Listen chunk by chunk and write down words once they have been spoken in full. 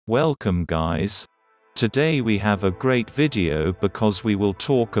Welcome guys. Today we have a great video because we will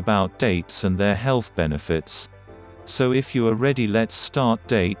talk about dates and their health benefits. So if you are ready, let's start.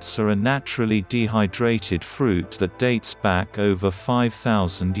 Dates are a naturally dehydrated fruit that dates back over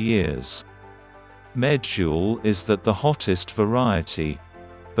 5,000 years. Medjool is the hottest variety.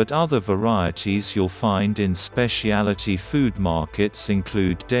 But other varieties you'll find in specialty food markets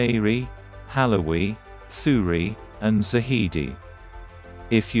include Dayri, Halawy, Thoory, and Zahidi.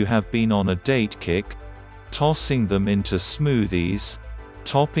 If you have been on a date kick, tossing them into smoothies,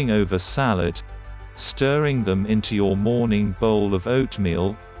 topping over salad, stirring them into your morning bowl of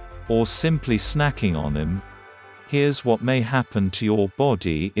oatmeal, or simply snacking on them, here's what may happen to your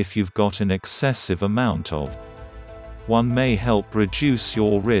body if you've got an excessive amount of. 1. May help reduce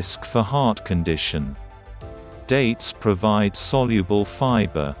your risk for heart condition. Dates provide soluble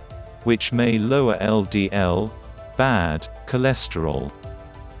fiber, which may lower LDL, bad cholesterol.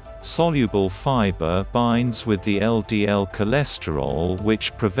 Soluble fiber binds with the LDL cholesterol,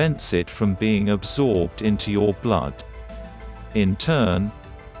 which prevents it from being absorbed into your blood. In turn,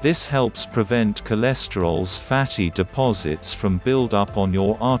 this helps prevent cholesterol's fatty deposits from build up on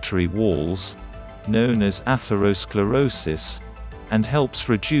your artery walls, known as atherosclerosis, and helps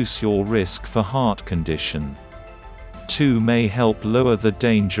reduce your risk for heart condition. 2. May help lower the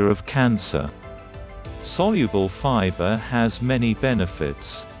danger of cancer. Soluble fiber has many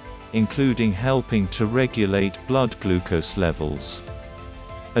benefits, including helping to regulate blood glucose levels.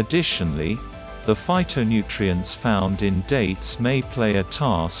 Additionally, the phytonutrients found in dates may play a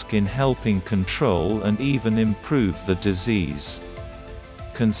task in helping control and even improve the disease.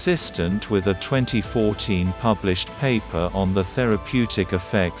 Consistent with a 2014 published paper on the therapeutic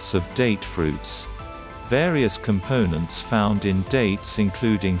effects of date fruits, various components found in dates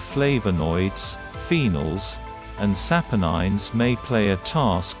including flavonoids, phenols, and saponins may play a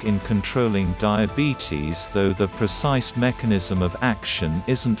task in controlling diabetes, though the precise mechanism of action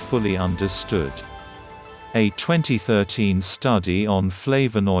isn't fully understood. A 2013 study on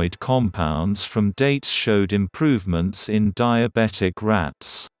flavonoid compounds from dates showed improvements in diabetic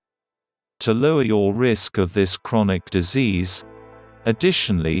rats. To lower your risk of this chronic disease,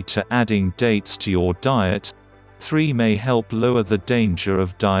 additionally to adding dates to your diet, 3. May help lower the danger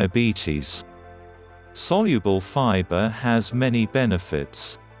of diabetes. Soluble fiber has many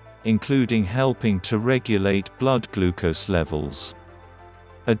benefits, including helping to regulate blood glucose levels.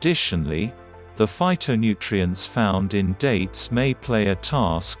 Additionally, the phytonutrients found in dates may play a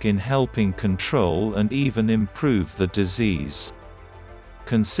task in helping control and even improve the disease.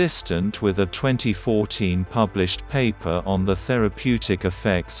 Consistent with a 2014 published paper on the therapeutic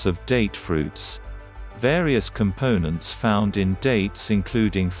effects of date fruits, various components found in dates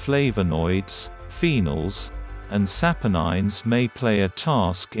including flavonoids, phenols, and saponins may play a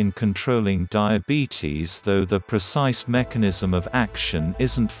task in controlling diabetes, though the precise mechanism of action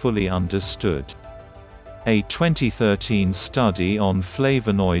isn't fully understood. A 2013 study on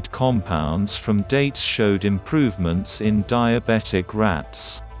flavonoid compounds from dates showed improvements in diabetic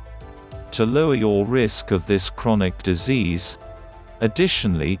rats. To lower your risk of this chronic disease,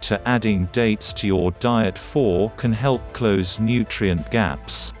 additionally to adding dates to your diet, 4. Can help close nutrient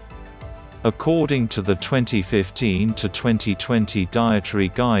gaps. According to the 2015 to 2020 Dietary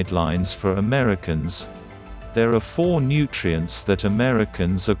Guidelines for Americans, there are 4 nutrients that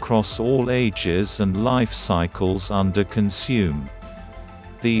Americans across all ages and life cycles underconsume.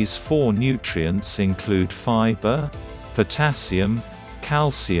 These 4 nutrients include fiber, potassium,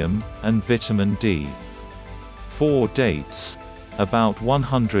 calcium, and vitamin D. 4 dates, about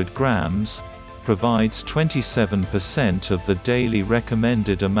 100 grams, provides 27% of the daily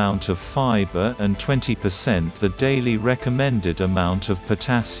recommended amount of fiber and 20% the daily recommended amount of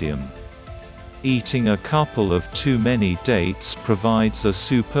potassium. Eating a couple of too many dates provides a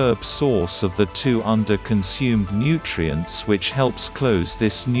superb source of the 2 under-consumed nutrients, which helps close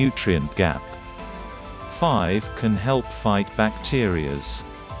this nutrient gap. 5. Can help fight bacterias.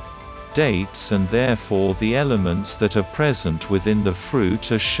 Dates and therefore the elements that are present within the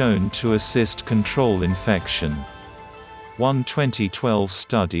fruit are shown to assist control infection. One 2012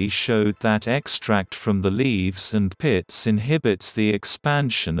 study showed that extract from the leaves and pits inhibits the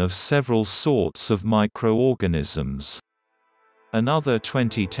expansion of several sorts of microorganisms. Another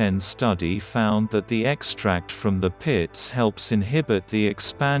 2010 study found that the extract from the pits helps inhibit the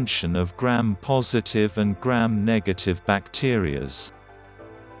expansion of gram-positive and gram-negative bacterias.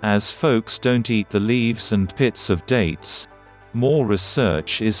 As folks don't eat the leaves and pits of dates, more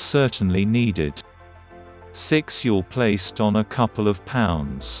research is certainly needed. 6. You'll placed on a couple of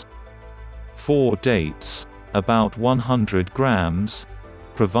pounds. 4 dates, about 100 grams,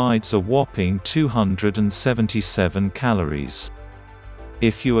 provides a whopping 277 calories.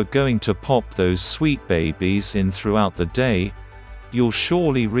 If you are going to pop those sweet babies in throughout the day, you'll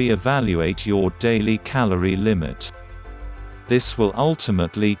surely re-evaluate your daily calorie limit. This will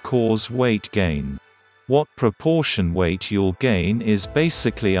ultimately cause weight gain. What proportion weight you'll gain is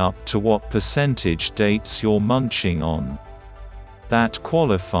basically up to what percentage dates you're munching on. That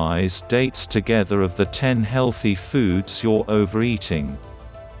qualifies dates together of the 10 healthy foods you're overeating.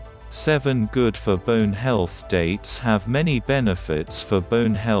 7 good for bone health. Dates have many benefits for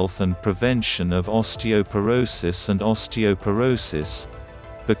bone health and prevention of osteoporosis and osteoporosis,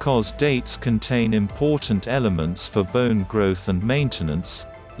 because dates contain important elements for bone growth and maintenance,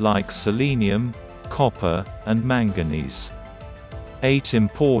 like selenium, copper, and manganese. 8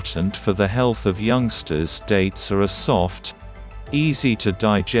 important for the health of youngsters. Dates are a soft, easy to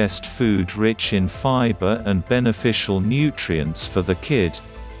digest food rich in fiber and beneficial nutrients for the kid,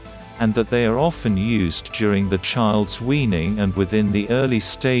 and that they are often used during the child's weaning and within the early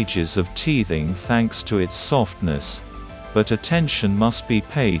stages of teething thanks to its softness, but attention must be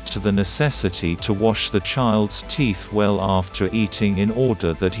paid to the necessity to wash the child's teeth well after eating in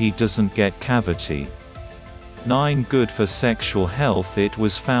order that he doesn't get cavity. 9 good for sexual health. It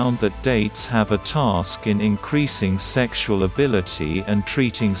was found that dates have a task in increasing sexual ability and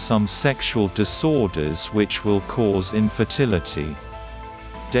treating some sexual disorders which will cause infertility.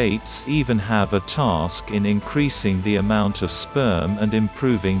 Dates even have a task in increasing the amount of sperm and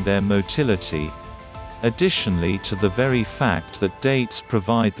improving their motility. Additionally to the very fact that dates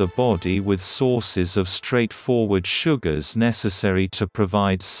provide the body with sources of straightforward sugars necessary to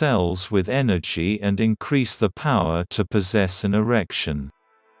provide cells with energy and increase the power to possess an erection.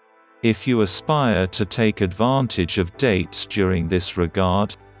 If you aspire to take advantage of dates during this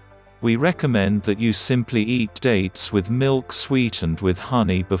regard, we recommend that you simply eat dates with milk sweetened with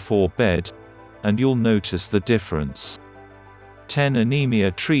honey before bed, and you'll notice the difference. 10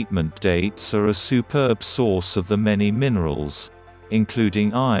 anemia treatment. Dates are a superb source of the many minerals,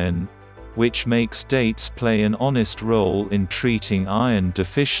 including iron, which makes dates play an honest role in treating iron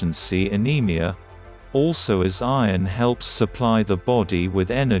deficiency anemia, also as iron helps supply the body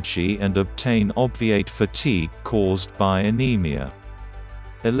with energy and obviate fatigue caused by anemia.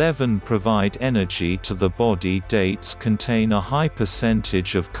 11 provide energy to the body. Dates contain a high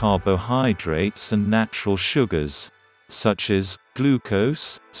percentage of carbohydrates and natural sugars, such as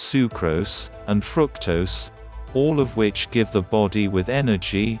glucose, sucrose, and fructose, all of which give the body with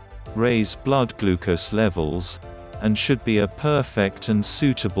energy, raise blood glucose levels, and should be a perfect and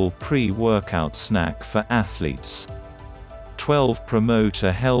suitable pre-workout snack for athletes. 12 promote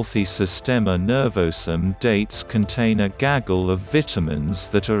a healthy sistema nervosum. Dates contain a gaggle of vitamins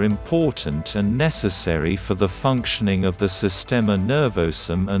that are important and necessary for the functioning of the sistema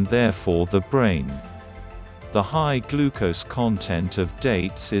nervosum and therefore the brain. The high glucose content of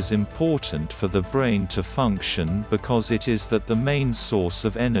dates is important for the brain to function because it is the main source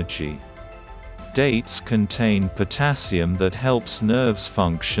of energy. Dates contain potassium that helps nerves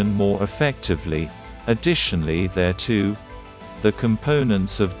function more effectively. Additionally thereto, the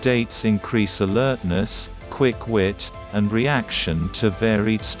components of dates increase alertness, quick wit, and reaction to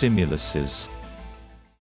varied stimuluses.